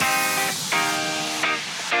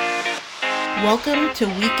Welcome to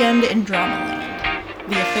Weekend in Dramaland,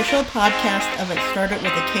 the official podcast of It Started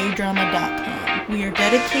With a KDrama.com. We are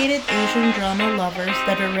dedicated Asian drama lovers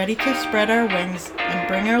that are ready to spread our wings and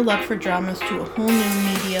bring our love for dramas to a whole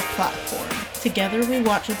new media platform. Together we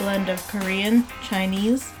watch a blend of Korean,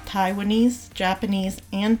 Chinese, Taiwanese, Japanese,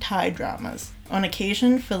 and Thai dramas. On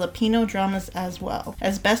occasion, Filipino dramas as well.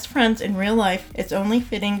 As best friends in real life, it's only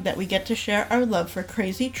fitting that we get to share our love for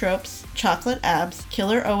crazy tropes, chocolate abs,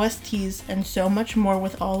 killer OSTs, and so much more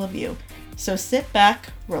with all of you. So sit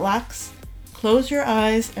back, relax, close your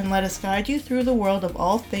eyes, and let us guide you through the world of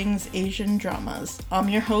all things Asian dramas. I'm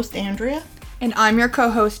your host, Andrea. And I'm your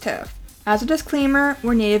co-host, Tiff. As a disclaimer,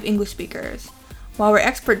 we're native English speakers. While we're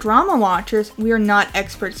expert drama watchers, we are not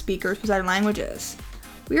expert speakers with other languages.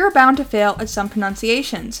 We are bound to fail at some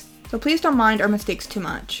pronunciations, so please don't mind our mistakes too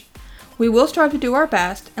much. We will strive to do our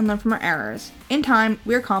best and learn from our errors. In time,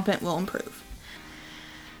 we are confident we'll improve.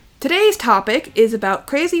 Today's topic is about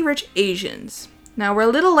Crazy Rich Asians. Now, we're a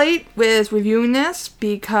little late with reviewing this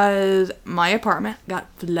because my apartment got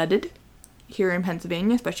flooded here in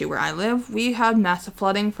Pennsylvania, especially where I live. We had massive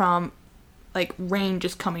flooding from, rain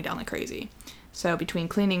just coming down like crazy. So between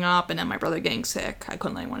cleaning up and then my brother getting sick, I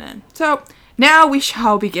couldn't let anyone in. So now we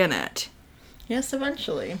shall begin it. Yes,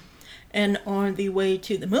 eventually. And on the way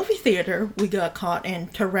to the movie theater, we got caught in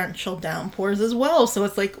torrential downpours as well. So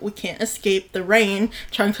it's like we can't escape the rain,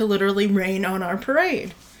 trying to literally rain on our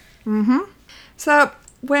parade. So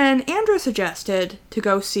when Andrew suggested to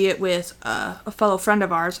go see it with a fellow friend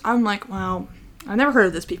of ours, I'm like, well, I've never heard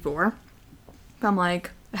of this before. I'm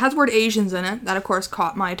like, it has the word Asians in it. That, of course,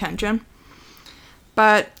 caught my attention.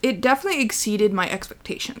 But it definitely exceeded my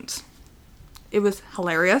expectations. It was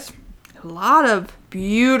hilarious. A lot of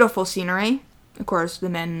beautiful scenery. Of course, the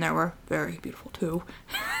men there were very beautiful too.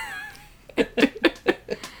 But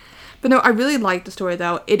no, I really liked the story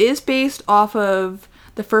though. It is based off of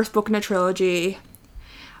the first book in the trilogy.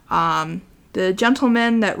 The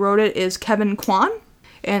gentleman that wrote it is Kevin Kwan.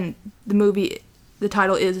 And the movie, the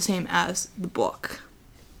title is the same as the book.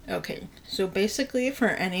 Okay, so basically for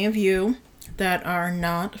any of you that are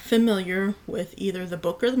not familiar with either the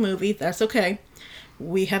book or the movie, that's okay.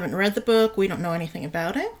 We haven't read the book, we don't know anything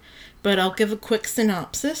about it, but I'll give a quick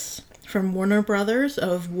synopsis from Warner Brothers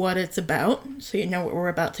of what it's about, so you know what we're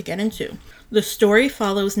about to get into. The story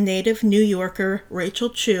follows native New Yorker Rachel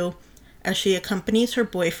Chu as she accompanies her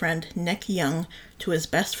boyfriend, Nick Young, to his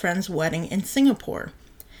best friend's wedding in Singapore.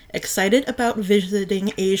 Excited about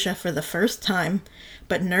visiting Asia for the first time,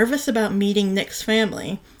 but nervous about meeting Nick's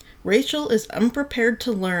family, Rachel is unprepared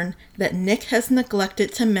to learn that Nick has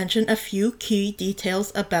neglected to mention a few key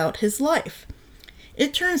details about his life.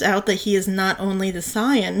 It turns out that he is not only the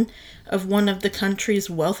scion of one of the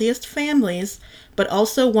country's wealthiest families, but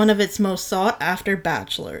also one of its most sought-after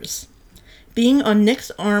bachelors. Being on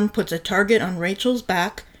Nick's arm puts a target on Rachel's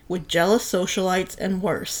back, with jealous socialites and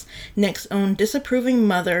worse, Nick's own disapproving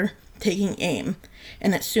mother taking aim,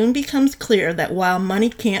 and it soon becomes clear that while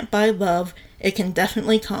money can't buy love, it can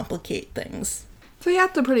definitely complicate things. So yeah,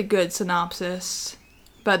 it's a pretty good synopsis,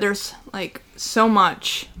 but there's so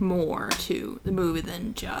much more to the movie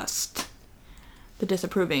than just the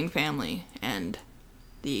disapproving family and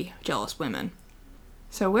the jealous women.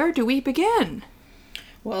 So where do we begin?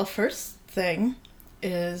 Well, first thing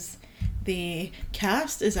is the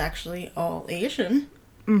cast is actually all Asian.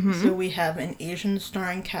 So we have an Asian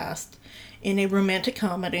starring cast in a romantic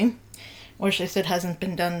comedy, which they said hasn't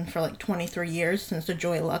been done for 23 years since the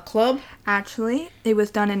Joy Luck Club. Actually, it was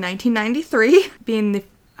done in 1993, being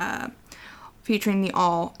featuring the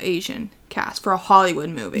all-Asian cast for a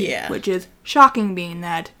Hollywood movie. Yeah. Which is shocking, being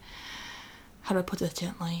that, how do I put this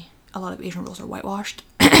gently, a lot of Asian roles are whitewashed.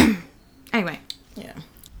 Anyway. Yeah.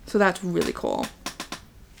 So that's really cool.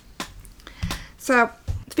 So,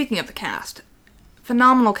 speaking of the cast,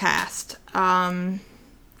 phenomenal cast.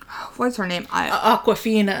 What's her name?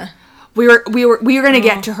 Awkwafina. We were gonna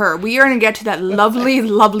get to her. We are gonna get to that lovely,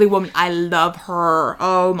 lovely woman. I love her.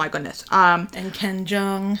 Oh my goodness. And Ken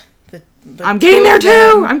Jeong. I'm getting there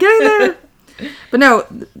too. I'm getting there. But no,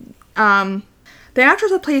 the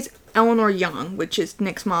actress that plays Eleanor Young, which is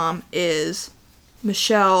Nick's mom, is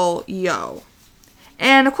Michelle Yeoh.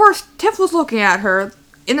 And of course, Tiff was looking at her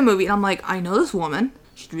in the movie, and I'm like, I know this woman.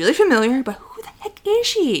 She's really familiar, but who the heck is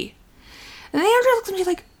she? And then Andrea looks at me, she's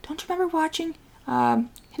like, don't you remember watching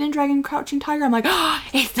Hidden Dragon, Crouching Tiger? I'm like, oh,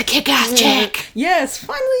 it's the kick-ass chick! Yes,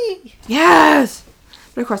 finally! Yes!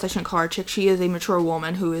 But of course, I shouldn't call her a chick. She is a mature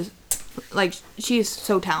woman who is, she is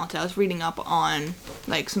so talented. I was reading up on,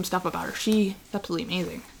 some stuff about her. She's absolutely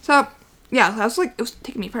amazing. So, yeah, I was it was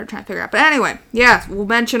taking me forever trying to figure out. But anyway, yes, we'll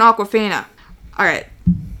mention Awkwafina. Alright.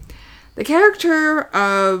 The character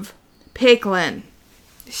of Peiklin.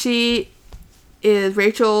 She is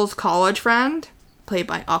Rachel's college friend, played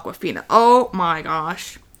by Awkwafina. Oh my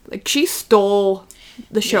gosh. Like, she stole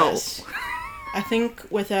the show. Yes. I think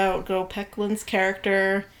without Go Pecklin's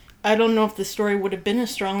character, I don't know if the story would have been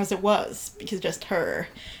as strong as it was, because just her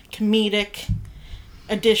comedic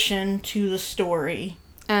addition to the story.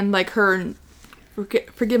 And, like, her,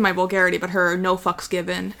 forgive my vulgarity, but her no fucks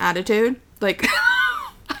given attitude. Like,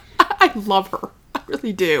 I love her. I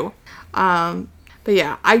really do. But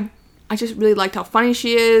yeah, I just really liked how funny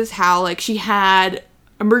she is, how, like, she had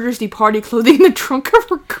emergency party clothing in the trunk of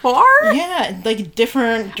her car. Yeah, like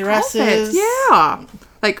different dresses. Outfits, yeah.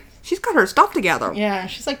 Like, she's got her stuff together. Yeah,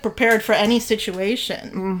 she's like prepared for any situation.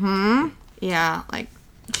 Mm-hmm. Yeah, like,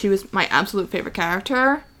 she was my absolute favorite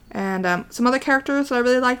character. And some other characters that I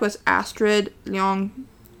really liked was Astrid Leong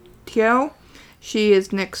Teo. She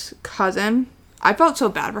is Nick's cousin. I felt so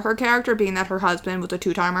bad for her character, being that her husband was a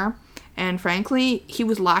two-timer. And frankly, he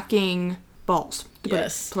was lacking balls, to put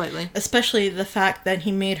it politely. Especially the fact that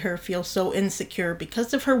he made her feel so insecure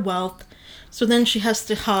because of her wealth. So then she has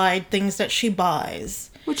to hide things that she buys.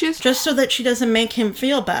 Which is... just so that she doesn't make him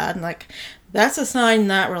feel bad. Like, that's a sign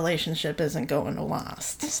that relationship isn't going to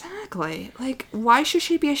last. Exactly. Like, why should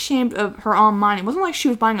she be ashamed of her own money? It wasn't like she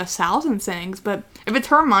was buying 1,000 things, but if it's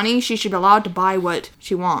her money, she should be allowed to buy what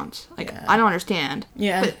she wants. Like, yeah. I don't understand.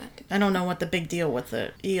 Yeah. But I don't know what the big deal with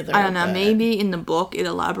it either. I don't know. Maybe in the book it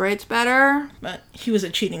elaborates better. But he was a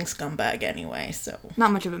cheating scumbag anyway, so...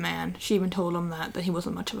 not much of a man. She even told him that he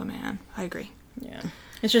wasn't much of a man. I agree. Yeah.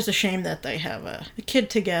 It's just a shame that they have a kid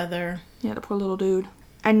together. Yeah, the poor little dude.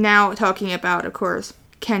 And now talking about, of course,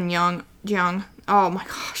 Ken Jeong. Oh my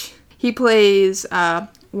gosh. He plays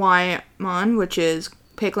Wai Mun, which is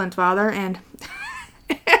Peiklin's father, and...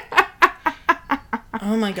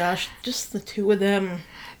 oh my gosh, just the two of them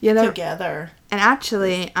together. And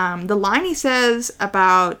actually, the line he says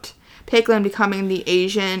about Peiklin becoming the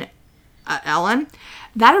Asian Ellen,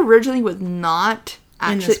 that originally was not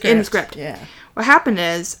actually in the script. Yeah. What happened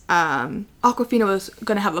is, Awkwafina was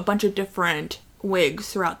going to have a bunch of different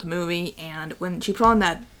wigs throughout the movie, and when she put on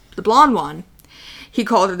the blonde one, he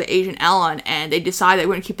called her the Asian Ellen, and they decided they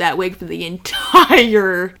were going to keep that wig for the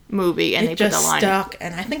entire movie, and they put the line. It just stuck,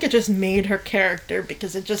 and I think it just made her character,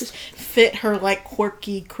 because it just fit her, like,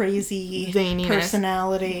 quirky, crazy zaniness.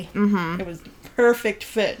 Personality. Mm-hmm. It was perfect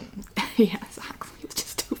fit. Yeah, exactly. It was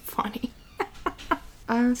just too funny.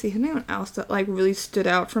 Let's see, is anyone else that, like, really stood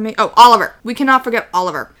out for me? Oh, Oliver. We cannot forget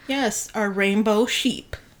Oliver. Yes, our rainbow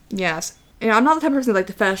sheep. Yes. You know, I'm not the type of person that, like,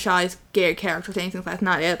 to fetishize gay characters or anything like that. That's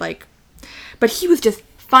not it. Like, but he was just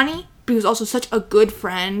funny, but he was also such a good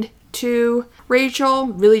friend to Rachel,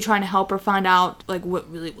 really trying to help her find out, like, what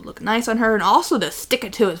really would look nice on her, and also to stick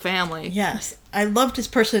it to his family. Yes. I loved his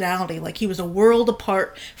personality. Like, he was a world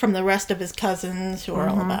apart from the rest of his cousins who are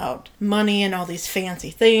all about money and all these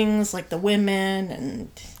fancy things, like the women and...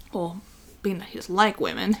 well, being that he doesn't like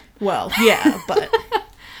women. Well, yeah, but...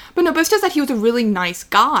 but no, but it's just that he was a really nice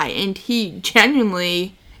guy, and he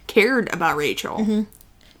genuinely cared about Rachel. Mm-hmm.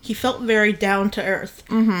 He felt very down to earth.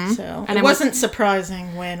 Mm-hmm. So it wasn't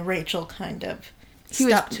surprising when Rachel kind of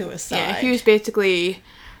stepped to his side. Yeah, he was basically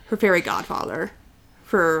her fairy godfather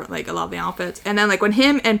for, like, a lot of the outfits. And then, like, when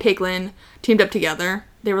him and Peiklin teamed up together,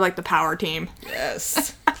 they were like the power team.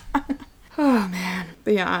 Yes. Oh, man.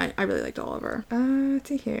 But yeah, I really liked Oliver. Let's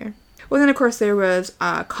see here. Well, then, of course, there was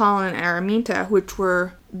Colin and Araminta, which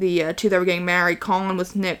were the two that were getting married. Colin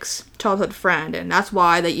was Nick's childhood friend, and that's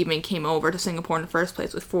why they even came over to Singapore in the first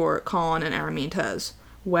place, was for Colin and Araminta's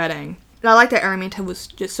wedding. And I like that Araminta was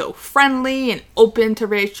just so friendly and open to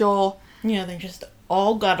Rachel. Yeah, they just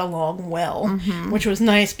all got along well, which was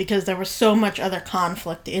nice because there was so much other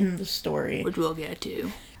conflict in the story. Which we'll get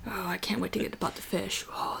to. Oh, I can't wait to get about the fish.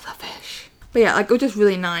 Oh, the fish. But yeah, like, it was just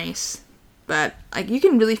really nice. But, like, you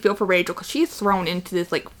can really feel for Rachel, because she's thrown into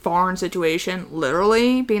this, like, foreign situation,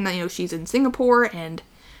 literally, being that, you know, she's in Singapore, and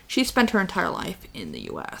she spent her entire life in the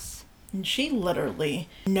U.S. And she literally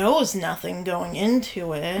knows nothing going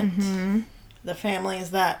into it. Mm-hmm. The family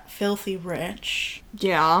is that filthy rich.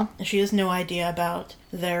 Yeah. And she has no idea about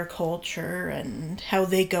their culture and how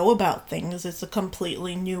they go about things. It's a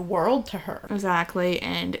completely new world to her. Exactly.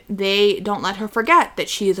 And they don't let her forget that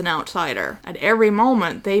she is an outsider. At every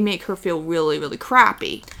moment, they make her feel really, really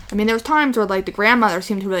crappy. I mean, there was times where, like, the grandmother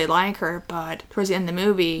seemed to really like her, but towards the end of the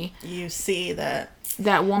movie... you see that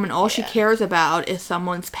woman, all she cares about is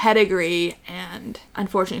someone's pedigree, and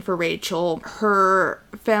unfortunately for Rachel, her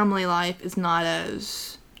family life is not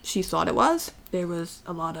as she thought it was. There was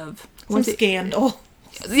a lot of... some scandal.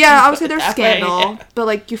 Yeah, I would say there's scandal, but,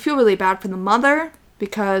 like, you feel really bad for the mother,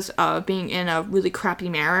 because of being in a really crappy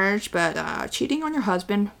marriage, but cheating on your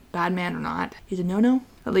husband, bad man or not, is a no-no,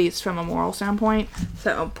 at least from a moral standpoint.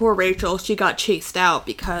 So poor Rachel, she got chased out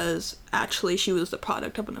because actually she was the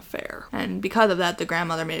product of an affair. And because of that, the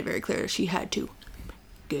grandmother made it very clear she had to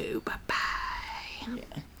go bye-bye.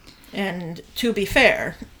 Yeah. And to be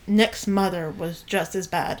fair, Nick's mother was just as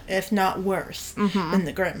bad, if not worse, than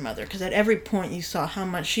the grandmother. Because at every point you saw how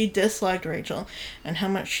much she disliked Rachel and how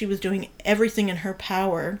much she was doing everything in her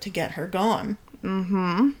power to get her gone.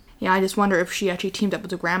 Yeah, I just wonder if she actually teamed up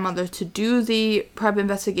with the grandmother to do the private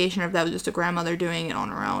investigation, or if that was just the grandmother doing it on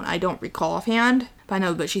her own. I don't recall offhand, but I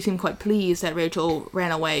know that she seemed quite pleased that Rachel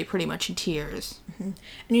ran away pretty much in tears. And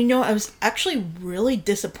you know, I was actually really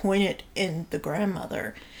disappointed in the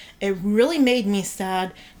grandmother. It really made me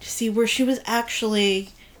sad to see where she was actually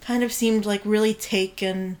kind of seemed like really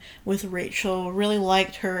taken with Rachel, really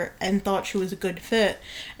liked her and thought she was a good fit.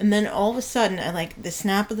 And then all of a sudden, at like the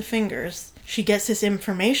snap of the fingers, she gets this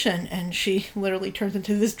information and she literally turns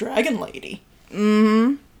into this dragon lady.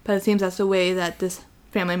 But it seems that's the way that this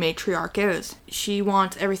family matriarch is. She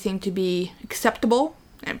wants everything to be acceptable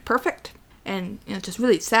and perfect. And it's just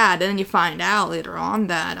really sad. And then you find out later on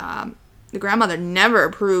that the grandmother never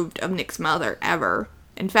approved of Nick's mother, ever.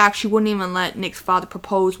 In fact, she wouldn't even let Nick's father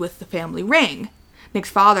propose with the family ring. Nick's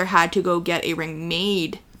father had to go get a ring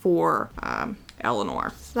made for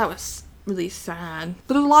Eleanor. So that was really sad.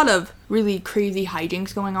 But there's a lot of really crazy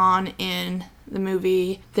hijinks going on in the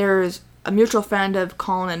movie. There's a mutual friend of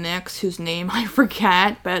Colin and Nick's, whose name I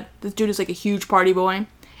forget, but this dude is like a huge party boy.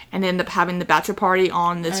 And they end up having the bachelor party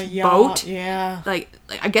on this boat. Yeah. Like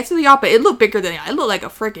I guess to the yacht, but it looked bigger than it. It looked like a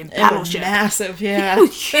freaking battleship. It was massive, yeah. It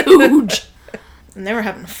was huge. And they were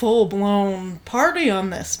having a full-blown party on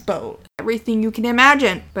this boat. Everything you can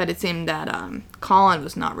imagine. But it seemed that Colin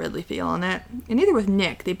was not really feeling it. And neither was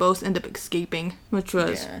Nick. They both end up escaping, which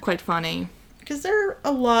was quite funny. Because they're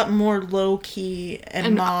a lot more low-key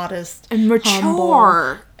and modest. And mature.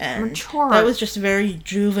 Humble, and mature. That was just very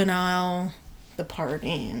juvenile, the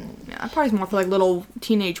party. And yeah, that party's more for like little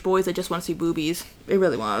teenage boys that just want to see boobies. It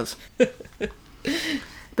really was. But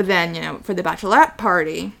then, you know, for the bachelorette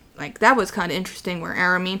party, like, that was kind of interesting, where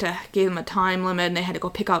Araminta gave them a time limit and they had to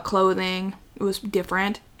go pick out clothing. It was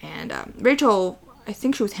different. And Rachel, I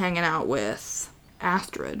think she was hanging out with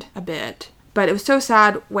Astrid a bit. But it was so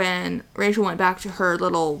sad when Rachel went back to her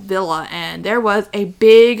little villa and there was a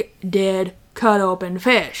big, dead, cut open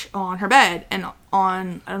fish on her bed. And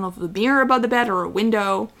on, I don't know if it was a mirror above the bed or a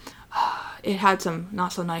window, it had some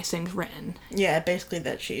not so nice things written. Yeah, basically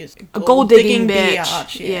that she's a gold-digging bitch.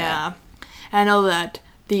 Biatch, yeah. And I know that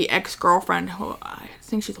the ex-girlfriend, who I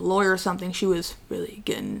think she's a lawyer or something, she was really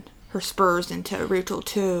getting her spurs into Rachel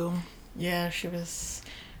too. Yeah, she was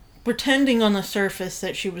pretending on the surface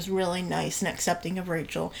that she was really nice and accepting of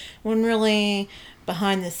Rachel, when really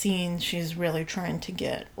behind the scenes she's really trying to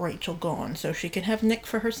get Rachel gone so she can have Nick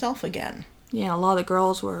for herself again. Yeah, a lot of the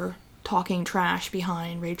girls were talking trash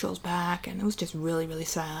behind Rachel's back, and it was just really, really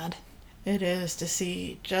sad. It is, to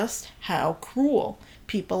see just how cruel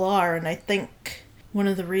people are, and I think one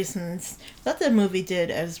of the reasons that the movie did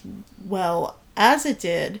as well as it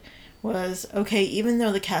did was, okay, even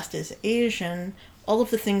though the cast is Asian, all of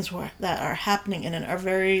the things that are happening in it are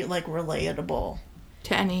very, like, relatable.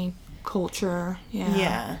 To any culture, yeah.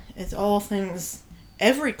 Yeah, it's all things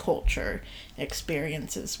every culture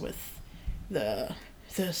experiences, with the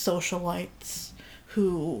socialites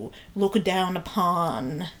who look down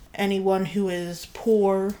upon anyone who is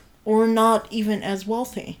poor or not even as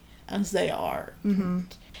wealthy as they are. Mm-hmm.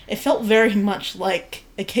 It felt very much like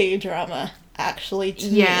a K-drama, actually,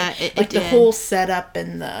 to me. It like did. The whole setup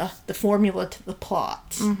and the formula to the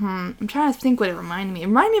plot. Mm-hmm. I'm trying to think what it reminded me. It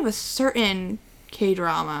reminded me of a certain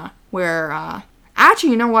K-drama where,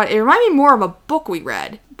 actually, you know what? It reminded me more of a book we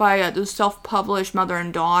read by the self-published mother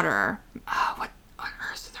and daughter. What on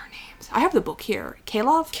earth are their names? I have the book here.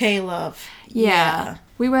 K-Love? K-Love. Yeah.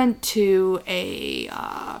 We went to a,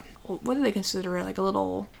 what do they consider it? Like a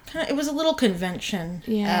little... It was a little convention.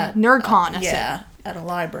 Yeah. NerdCon, I yeah, at a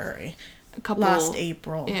library. Couple, last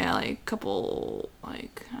April. Yeah, like a couple,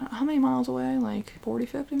 like, how many miles away? Like 40,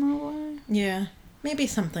 50 miles away? Yeah, maybe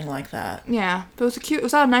something like that. Yeah, but it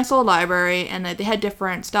was at a nice little library, and they had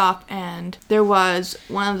different stuff, and there was,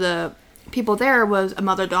 one of the people there was a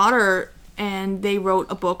mother-daughter, and they wrote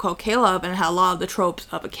a book called K-Love, and it had a lot of the tropes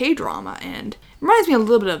of a K-drama, and it reminds me a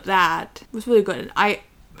little bit of that. It was really good. I,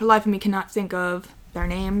 for the life of me, cannot think of their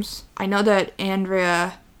names. I know that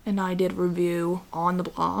Andrea and I did a review on the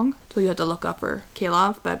blog, so you have to look up for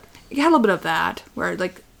K-Love, but it had a little bit of that, where,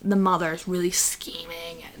 like, the mother's really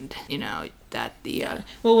scheming, and that the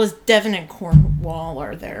Well, was Devon and Cornwall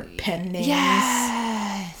are their pen names?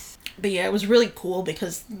 yes. But yeah, it was really cool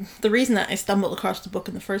because the reason that I stumbled across the book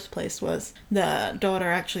in the first place was the daughter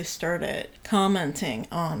actually started commenting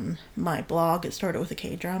on my blog. It started with a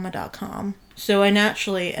kdrama.com. So I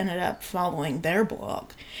naturally ended up following their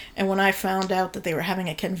blog. And when I found out that they were having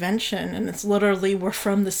a convention and it's literally we're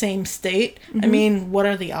from the same state, I mean, what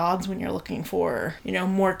are the odds when you're looking for,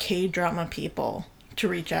 more K-drama people to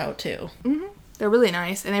reach out to? They're really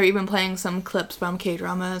nice, and they were even playing some clips from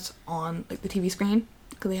K-dramas on like the TV screen.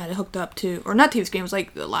 Because they had it hooked up to, or not TV screen, it was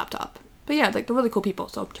like the laptop. But yeah, like they're really cool people,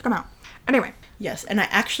 so check them out. Anyway. Yes, and I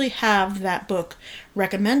actually have that book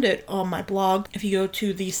recommended on my blog. If you go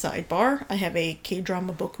to the sidebar, I have a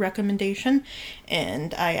K-drama book recommendation,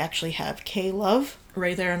 and I actually have K-Love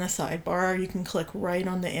right there in the sidebar. You can click right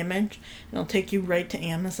on the image, and it'll take you right to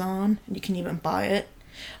Amazon, and you can even buy it.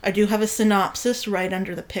 I do have a synopsis right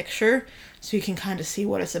under the picture, so you can kind of see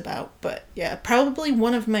what it's about. But yeah, probably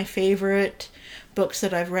one of my favorite books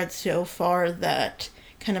that I've read so far that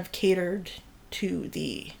kind of catered to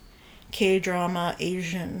the K-drama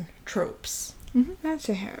Asian tropes. That's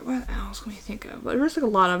it. What else can we think of? But there's like a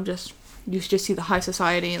lot of you just see the high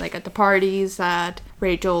society, like at the parties that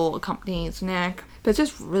Rachel accompanies Nick. But it's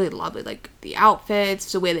just really lovely, like the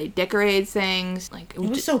outfits, the way they decorated things. Like it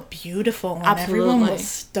was so beautiful, and absolutely. Everyone was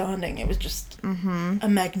stunning. It was just a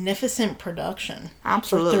magnificent production.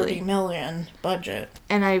 Absolutely. For $30 million budget.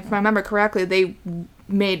 And if I remember correctly, they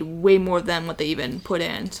made way more than what they even put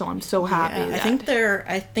in. So I'm so happy. Yeah,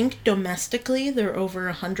 I think domestically they're over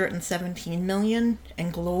 117 million,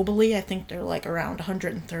 and globally I think they're like around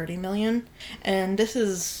 130 million. And this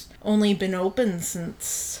has only been open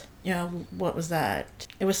since, what was that?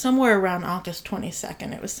 It was somewhere around August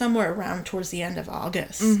 22nd. It was somewhere around towards the end of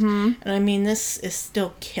August. And I mean, this is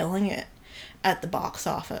still killing it at the box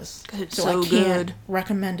office. It's so I can't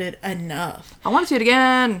recommend it enough. I want to see it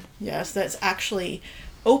again. Yes, that's actually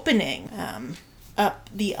opening up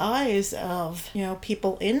the eyes of,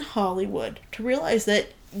 people in Hollywood to realize that,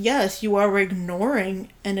 yes, you are ignoring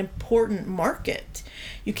an important market.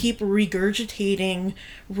 You keep regurgitating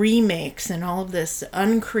remakes and all of this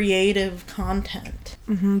uncreative content.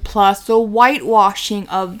 Plus the whitewashing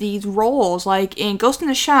of these roles, like in Ghost in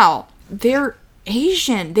the Shell, they're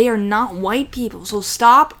Asian. They are not white people. So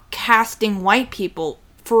stop casting white people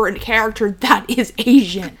for a character that is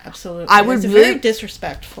Asian. Absolutely. It's very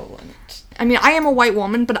disrespectful. I mean, I am a white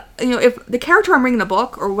woman, but if the character I'm reading in the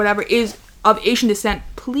book or whatever is of Asian descent,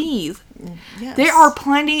 please. Yes. There are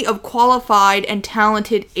plenty of qualified and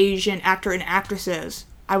talented Asian actor and actresses.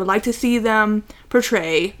 I would like to see them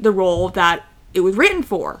portray the role that it was written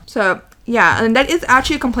for. So, yeah, and that is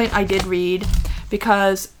actually a complaint I did read,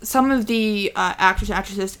 because some of the actors and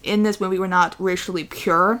actresses in this movie were not racially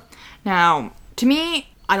pure. Now, to me,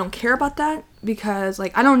 I don't care about that, because,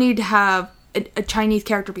 I don't need to have a Chinese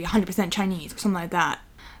character be 100% Chinese or something like that.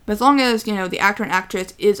 But as long as, the actor and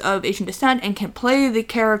actress is of Asian descent and can play the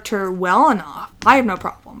character well enough, I have no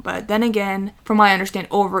problem. But then again, from what I understand,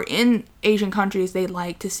 over in Asian countries, they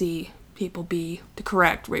like to see people be the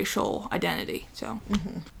correct racial identity. So,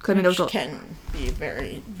 which can be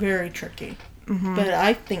very, very tricky. But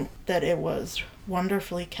I think that it was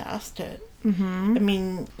wonderfully casted. I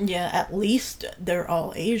mean, yeah, at least they're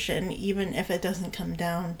all Asian, even if it doesn't come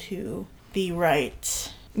down to the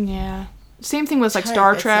right. Yeah. Same thing with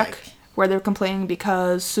Star Trek, where they're complaining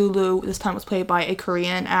because Sulu this time was played by a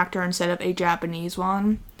Korean actor instead of a Japanese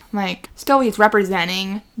one. Still he's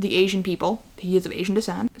representing the Asian people. He is of Asian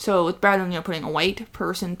descent. So it's better than, putting a white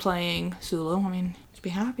person playing Sulu. I mean, just be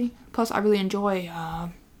happy. Plus, I really enjoy, I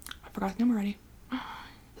forgot his name already.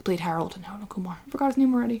 He played Harold in Harold and Kumar. I forgot his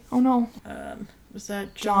name already. Oh no. Was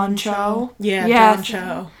that John Cho? Yeah, yes.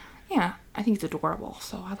 John Cho. Yeah, I think he's adorable,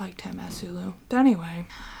 so I liked him as Sulu. But anyway.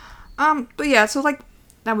 But yeah, so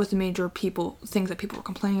that was the major things that people were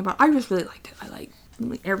complaining about. I just really liked it. I liked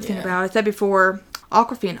everything about it. I said before,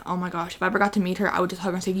 Awkwafina, oh my gosh, if I ever got to meet her, I would just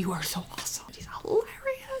hug her and say, "You are so awesome. She's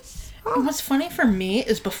hilarious." Oh. And what's funny for me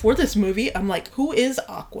is before this movie, I'm like, who is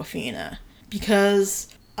Awkwafina? Because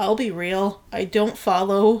I'll be real, I don't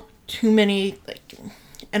follow too many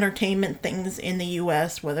entertainment things in the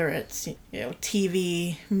US, whether it's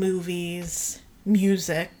TV, movies,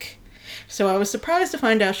 music. So I was surprised to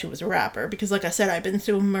find out she was a rapper because, like I said, I've been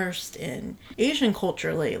so immersed in Asian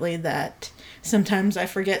culture lately that sometimes I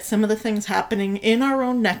forget some of the things happening in our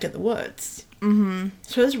own neck of the woods.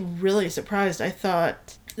 So I was really surprised. I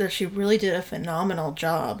thought that she really did a phenomenal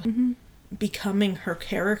job becoming her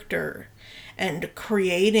character and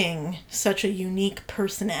creating such a unique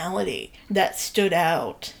personality that stood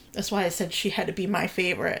out. That's why I said she had to be my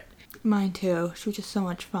favorite. Mine too. She was just so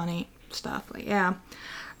much funny stuff. Like, yeah.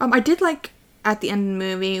 I did like at the end of the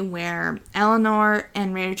movie where Eleanor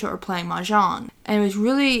and Rachel are playing mahjong, and it was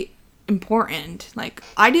really important. Like,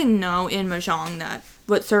 I didn't know in mahjong that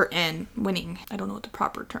what certain winning, I don't know what the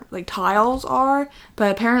proper term, like tiles are,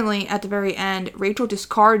 but apparently at the very end, Rachel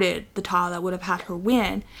discarded the tile that would have had her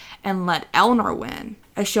win and let Eleanor win,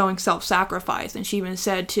 as showing self-sacrifice. And she even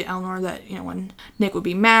said to Eleanor that, you know, when Nick would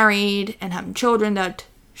be married and having children, that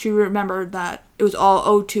she remembered that it was all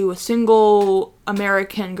owed to a single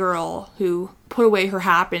American girl who put away her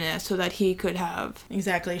happiness so that he could have...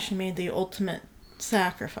 Exactly, she made the ultimate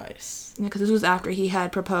sacrifice. Yeah, because this was after he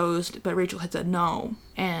had proposed, but Rachel had said no.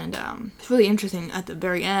 And it's really interesting at the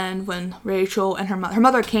very end when Rachel and her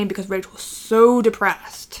mother came because Rachel was so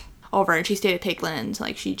depressed over it. She stayed at Pakelands,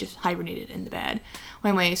 like she just hibernated in the bed.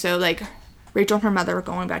 Anyway, so like Rachel and her mother were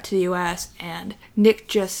going back to the U.S. and Nick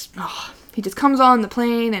just, he just comes on the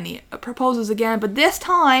plane and he proposes again, but this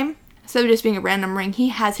time, instead of just being a random ring, he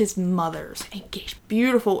has his mother's engaged,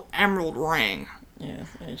 beautiful emerald ring. Yeah,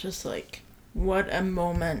 it's just like, what a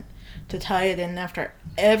moment to tie it in after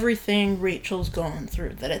everything Rachel's gone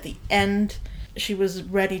through. That at the end, she was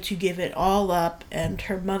ready to give it all up, and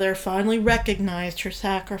her mother finally recognized her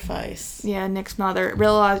sacrifice. Yeah, Nick's mother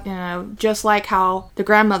realized, you know, just like how the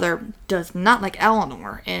grandmother does not like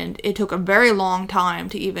Eleanor, and it took a very long time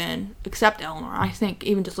to even accept Eleanor. I think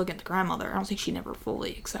even just looking at the grandmother, I don't think she never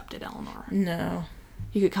fully accepted Eleanor. No.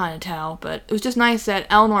 You could kind of tell, but it was just nice that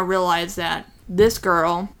Eleanor realized that this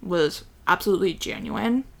girl was absolutely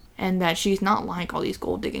genuine, and that she's not like all these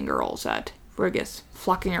gold-digging girls that were just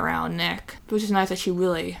flocking around Nick. It was just nice that she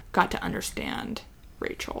really got to understand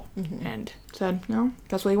Rachel, and said, no,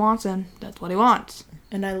 that's what he wants, and that's what he wants.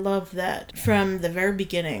 And I love that from the very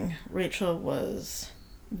beginning, Rachel was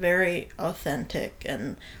very authentic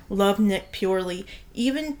and loved Nick purely,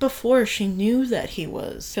 even before she knew that he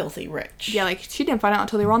was filthy rich. Yeah, like, she didn't find out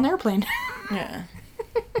until they were on the airplane. Yeah.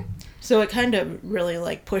 So it kind of really,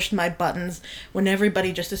 like, pushed my buttons when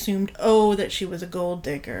everybody just assumed, that she was a gold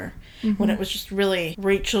digger. When it was just really,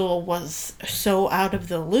 Rachel was so out of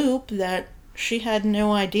the loop that she had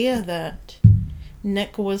no idea that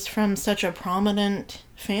Nick was from such a prominent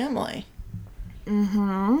family.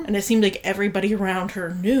 And it seemed like everybody around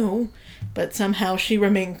her knew, but somehow she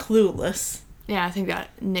remained clueless. Yeah, I think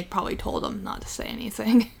that Nick probably told him not to say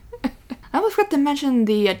anything. I almost forgot to mention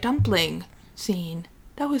the dumpling scene.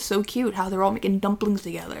 That was so cute, how they're all making dumplings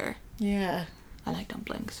together. Yeah. I like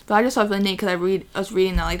dumplings. But I just thought it was really neat because I was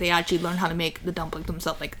reading that, like, they actually learned how to make the dumplings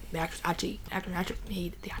themselves. Like, they actually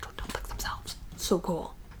made the actual dumplings themselves. So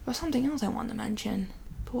cool. There was something else I wanted to mention.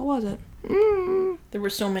 But what was it? There were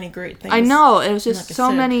so many great things. I know. It was just Like I so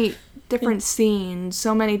said. many different scenes,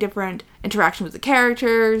 so many different interactions with the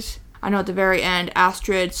characters. I know at the very end,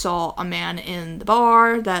 Astrid saw a man in the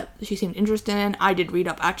bar that she seemed interested in. I did read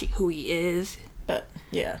up actually who he is. But,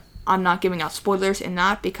 yeah. I'm not giving out spoilers in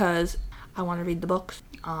that because I want to read the books.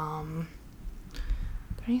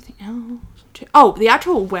 Anything else? Oh, the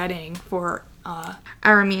actual wedding for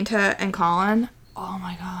Araminta and Colin. Oh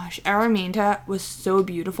my gosh. Araminta was so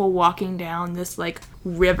beautiful walking down this, like,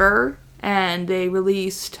 river. And they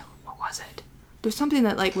released... What was it? There's something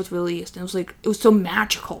that, like, was released. And it was so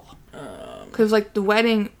magical. Because, like, the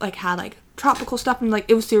wedding, like, had, like, tropical stuff. And, like,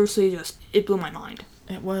 it was seriously just... It blew my mind.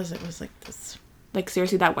 It was like this. Like,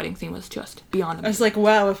 seriously, that wedding scene was just beyond amazing. I was like,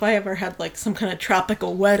 wow, if I ever had, like, some kind of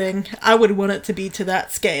tropical wedding, I would want it to be to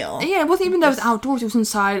that scale. And yeah, it wasn't even that it was outdoors. It was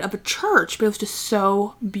inside of a church. But it was just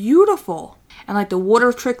so beautiful. And, like, the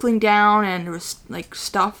water trickling down. And there was, like,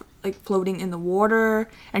 stuff, like, floating in the water.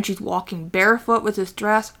 And she's walking barefoot with this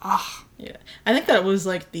dress. Ah. Yeah. I think that was,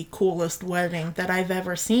 like, the coolest wedding that I've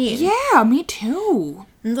ever seen. Yeah, me too.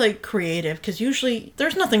 And, like, creative. Because usually,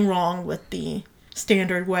 there's nothing wrong with the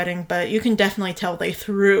standard wedding, but you can definitely tell they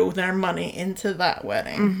threw their money into that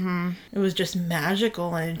wedding. It was just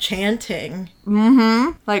magical and enchanting.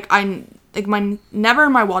 Like, never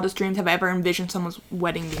in my wildest dreams have I ever envisioned someone's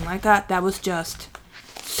wedding being like that. That was just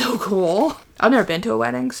so cool. I've never been to a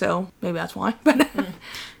wedding, so maybe that's why. But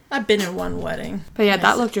I've been in one wedding. But yeah,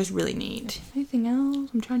 that looked just really neat. Anything else?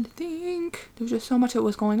 I'm trying to think. There was just so much that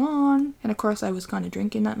was going on. And of course, I was kind of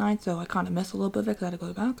drinking that night, so I kind of missed a little bit of it because I had to go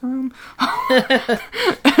to the bathroom.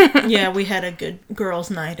 Yeah, we had a good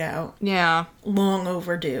girls' night out. Yeah. Long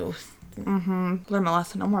overdue. Learned my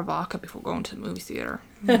lesson. No more vodka before going to the movie theater.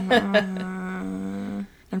 And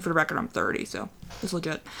for the record, I'm 30, so it's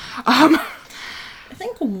legit. I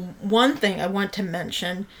think one thing I want to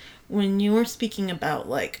mention when you were speaking about,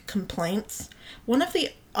 like, complaints, one of the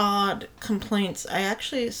odd complaints, I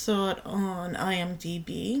actually saw it on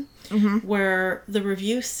IMDb, where the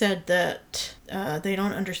review said that they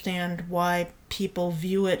don't understand why people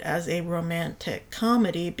view it as a romantic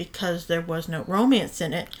comedy because there was no romance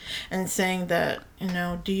in it, and saying that,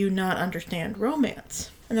 do you not understand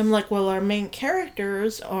romance? And I'm like, well, our main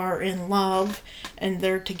characters are in love and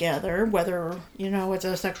they're together, whether, it's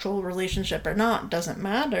a sexual relationship or not, doesn't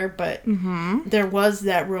matter. But there was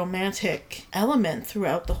that romantic element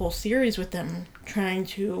throughout the whole series with them trying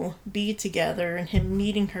to be together and him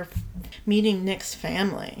meeting Nick's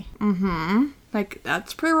family. Like,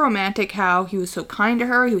 that's pretty romantic how he was so kind to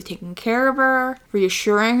her, he was taking care of her,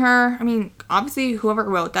 reassuring her. I mean, obviously, whoever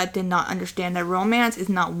wrote that did not understand that romance is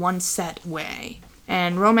not one set way.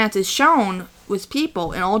 And romance is shown with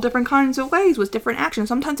people in all different kinds of ways, with different actions.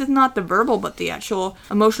 Sometimes it's not the verbal, but the actual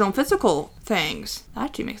emotional and physical things. That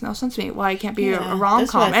actually makes no sense to me, why it can't be a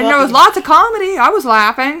rom-com. And there was lots of comedy. I was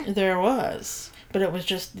laughing. There was. But it was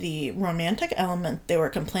just the romantic element they were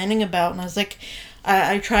complaining about. And I was like,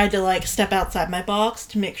 I tried to, like, step outside my box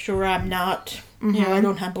to make sure I'm not, I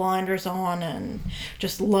don't have blinders on and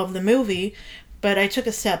just love the movie. But I took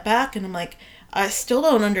a step back and I'm like, I still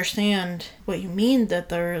don't understand what you mean that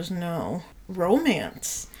there is no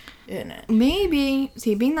romance in it. Maybe,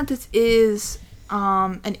 being that this is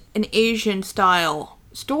an Asian-style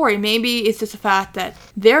story, maybe it's just the fact that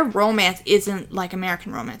their romance isn't like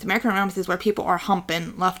American romance. American romance is where people are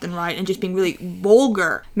humping left and right and just being really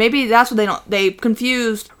vulgar. Maybe that's what they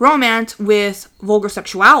confused romance with vulgar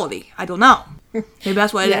sexuality. I don't know. Maybe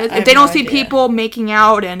that's what it is. If they don't see people making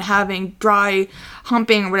out and having dry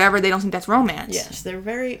humping or whatever, they don't think that's romance. Yes, they're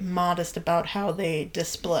very modest about how they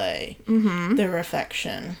display their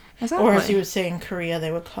affection. Exactly. Or as you would say in Korea,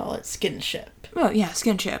 they would call it skinship. Well, yeah,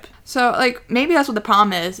 skinship. So, like, maybe that's what the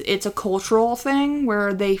problem is. It's a cultural thing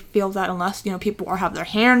where they feel that unless, people have their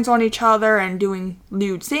hands on each other and doing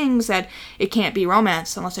lewd things, that it can't be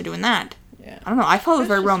romance unless they're doing that. Yeah. I don't know. I felt it was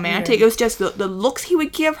very romantic. Weird. It was just the looks he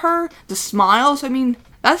would give her, the smiles. I mean,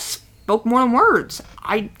 that spoke more than words.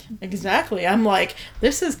 Exactly. I'm like,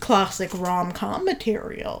 this is classic rom-com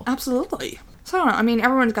material. Absolutely. So, I don't know. I mean,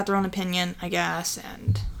 everyone's got their own opinion, I guess,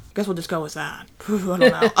 and I guess we'll just go with that. I don't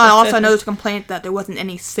know. I noticed a complaint that there wasn't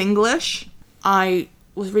any Singlish. I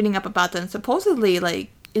was reading up about that, and supposedly, like,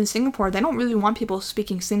 in Singapore, they don't really want people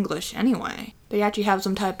speaking Singlish anyway. They actually have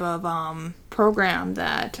some type of program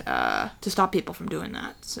that to stop people from doing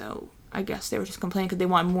that. So I guess they were just complaining because they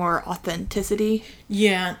want more authenticity.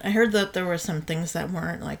 Yeah, I heard that there were some things that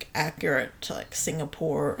weren't, like, accurate to, like,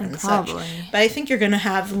 Singapore and probably such. But I think you're going to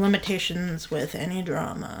have limitations with any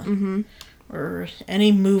drama or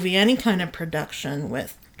any movie, any kind of production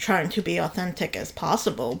with trying to be authentic as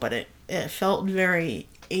possible. But it felt very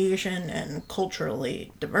Asian and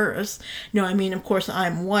culturally diverse. No, I mean, of course,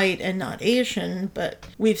 I'm white and not Asian, but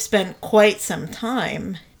we've spent quite some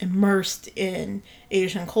time immersed in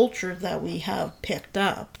Asian culture that we have picked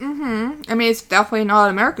up. I mean, it's definitely not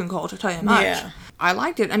American culture, to tell you much. Yeah. I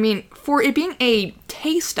liked it. I mean, for it being a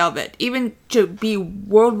taste of it, even to be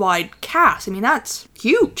worldwide cast, I mean, that's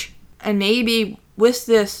huge. And maybe with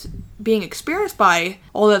this being experienced by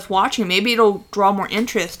all that's watching, maybe it'll draw more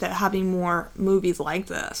interest at having more movies like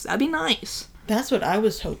this. That'd be nice. That's what I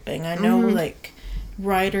was hoping. I know, like,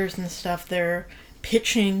 writers and stuff, they're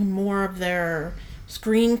pitching more of their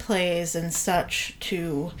screenplays and such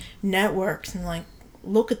to networks and, like,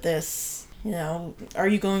 look at this, are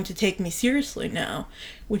you going to take me seriously now?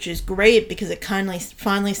 Which is great because it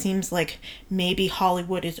finally seems like maybe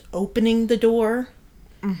Hollywood is opening the door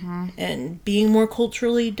and being more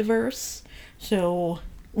culturally diverse. So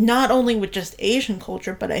not only with just Asian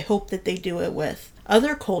culture, but I hope that they do it with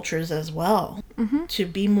other cultures as well, to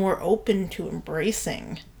be more open to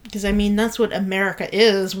embracing. Because, I mean, that's what America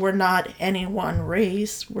is. We're not any one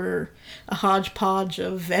race. We're a hodgepodge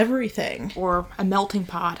of everything. Or a melting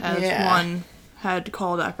pot, as one had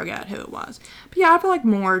called, I forget who it was. But yeah, I feel like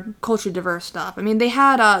more culturally diverse stuff. I mean, they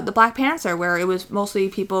had the Black Panther, where it was mostly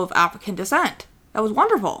people of African descent. That was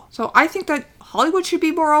wonderful. So I think that Hollywood should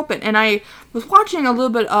be more open. And I was watching a little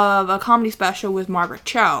bit of a comedy special with Margaret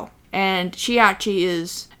Cho. And she actually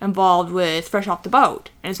is involved with Fresh Off the Boat.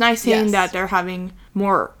 And it's nice seeing that they're having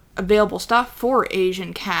more available stuff for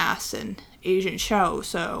Asian casts and Asian shows.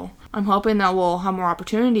 So I'm hoping that we'll have more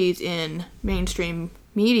opportunities in mainstream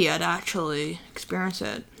media to actually experience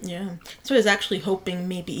it. Yeah. So I was actually hoping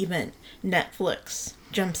maybe even Netflix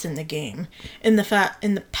jumps in the game. In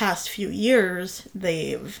the past few years,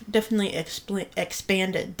 they've definitely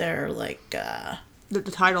expanded their, like,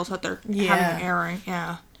 the titles that they're having airing.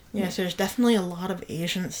 Yeah. Yeah, so there's definitely a lot of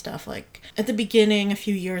Asian stuff. Like, at the beginning, a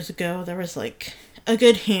few years ago, there was, like, a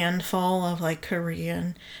good handful of, like,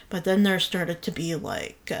 Korean. But then there started to be,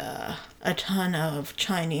 like, a ton of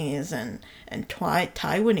Chinese and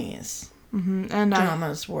Taiwanese. And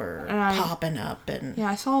dramas were popping up. And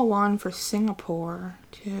yeah, I saw one for Singapore,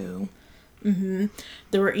 too.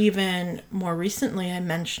 There were even, more recently, I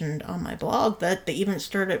mentioned on my blog that they even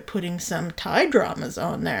started putting some Thai dramas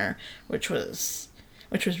on there, which was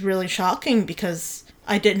really shocking because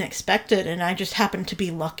I didn't expect it, and I just happened to be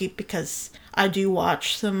lucky because I do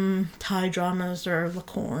watch some Thai dramas or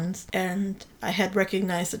Lacorns, and I had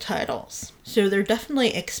recognized the titles. So they're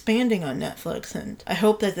definitely expanding on Netflix, and I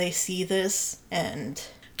hope that they see this and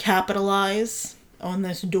capitalize on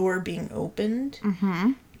this door being opened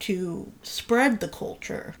to spread the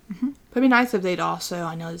culture. It'd be nice if they'd also,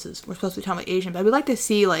 I know we're supposed to be talking about Asian, but I'd like to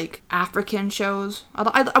see, like, African shows.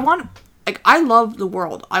 I want, like, I love the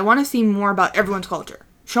world. I want to see more about everyone's culture.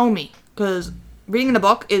 Show me. Because reading the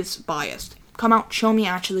book is biased. Come out, show me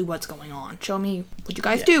actually what's going on. Show me what you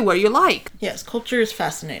guys do, what you like. Yes, culture is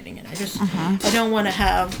fascinating, and I don't want to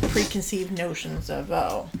have preconceived notions of,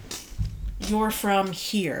 oh, you're from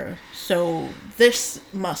here, so this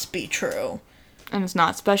must be true. And it's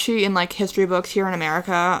not, especially in, like, history books here in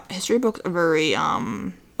America. History books are very,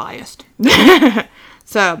 biased.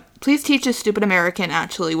 So, please teach a stupid American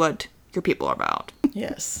actually what your people are about.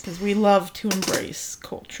 Yes, because we love to embrace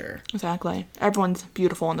culture. Exactly. Everyone's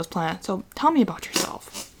beautiful on this planet, so tell me about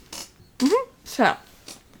yourself. So,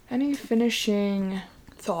 any finishing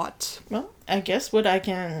thoughts? Well, I guess what I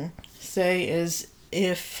can say is,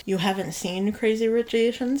 if you haven't seen Crazy Rich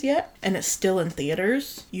Asians yet, and it's still in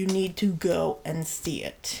theaters, you need to go and see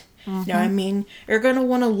it. Now, I mean, you're going to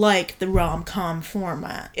want to like the rom-com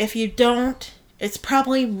format. If you don't, it's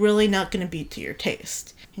probably really not going to be to your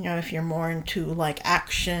taste. You know, if you're more into, like,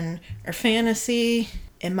 action or fantasy,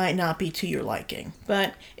 it might not be to your liking.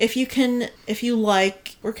 But if you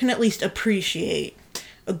like, or can at least appreciate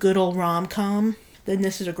a good old rom-com, then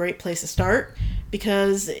this is a great place to start.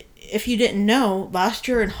 Because if you didn't know, last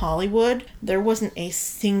year in Hollywood, there wasn't a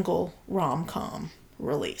single rom-com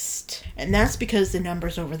released. And that's because the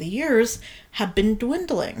numbers over the years have been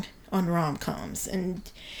dwindling on rom-coms. And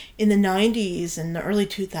in the 90s and the early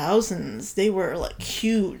 2000s, they were, like,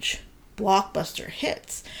 huge blockbuster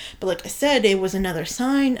hits. But like I said, it was another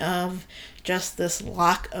sign of just this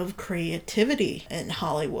lack of creativity in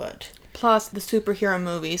Hollywood. Plus, the superhero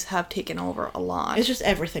movies have taken over a lot. It's just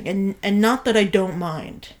everything. And not that I don't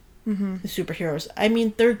mind the superheroes. I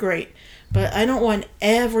mean, they're great. But I don't want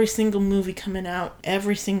every single movie coming out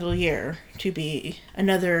every single year to be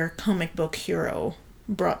another comic book hero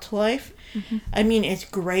brought to life. I mean, it's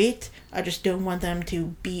great. I just don't want them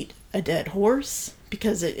to beat a dead horse.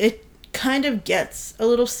 Because it kind of gets a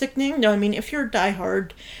little sickening. No, I mean, if you're a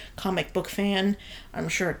diehard comic book fan, I'm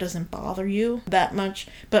sure it doesn't bother you that much.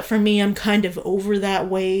 But for me, I'm kind of over that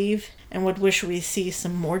wave and would wish we see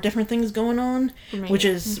some more different things going on, which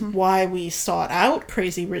is why we sought out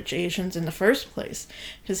Crazy Rich Asians in the first place.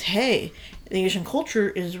 Because, hey, the Asian culture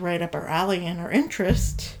is right up our alley and our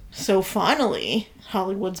interest. So finally,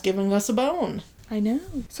 Hollywood's giving us a bone. I know.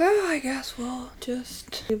 So I guess we'll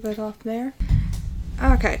just leave it off there.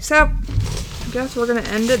 Okay, so I guess we're gonna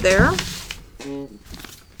end it there.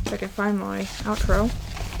 If I can find my outro.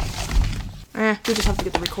 We just have to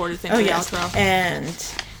get the recorded thing for the outro. And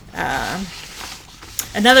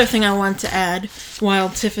another thing I want to add while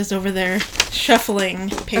Tiff is over there shuffling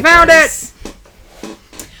papers. I found it!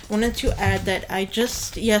 Wanted to add that I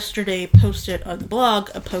just yesterday posted on the blog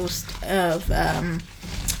a post of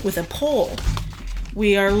with a poll.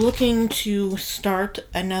 We are looking to start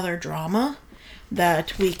another drama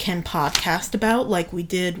that we can podcast about, like we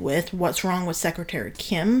did with What's Wrong with Secretary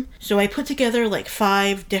Kim. So I put together like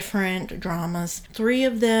 5 different dramas. 3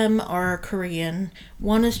 of them are Korean,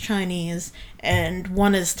 1 is Chinese, and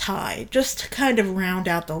 1 is Thai, just to kind of round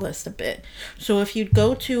out the list a bit. So if you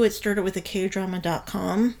go to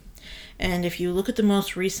itstartedwithakdrama.com, and if you look at the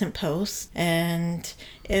most recent posts, and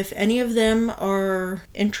if any of them are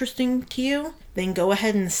interesting to you, then go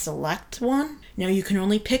ahead and select one. Now, you can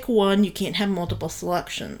only pick one. You can't have multiple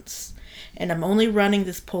selections. And I'm only running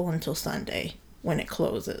this poll until Sunday when it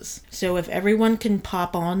closes. So if everyone can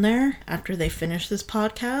pop on there after they finish this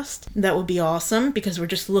podcast, that would be awesome, because we're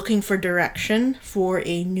just looking for direction for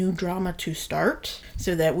a new drama to start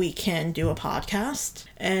so that we can do a podcast.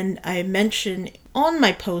 And I mentioned on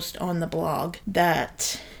my post on the blog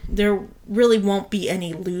that there really won't be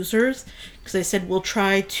any losers, because I said we'll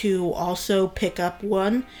try to also pick up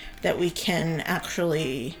one that we can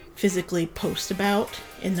actually physically post about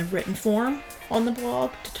in the written form on the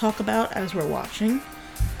blog to talk about as we're watching.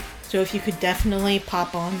 So if you could definitely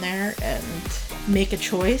pop on there and make a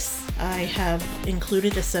choice. I have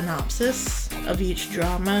included a synopsis of each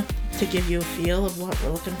drama to give you a feel of what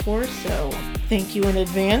we're looking for. So thank you in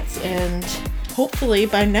advance, and hopefully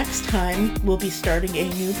by next time we'll be starting a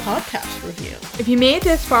new podcast review. If you made it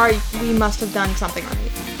this far, we must have done something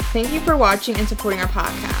right. Thank you for watching and supporting our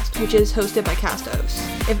podcast, which is hosted by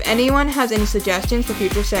Castos. If anyone has any suggestions for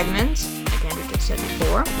future segments, like Andrew just said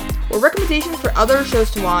before, or recommendations for other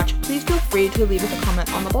shows to watch, please feel free to leave us a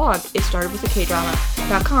comment on the blog,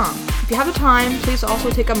 itstartedwithakdrama.com. If you have the time, please also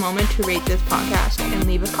take a moment to rate this podcast and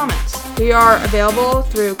leave us comments. We are available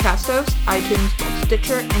through Castos, iTunes,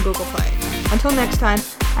 Stitcher, and Google Play. Until next time,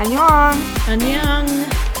 annyeong!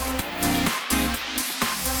 Annyeong!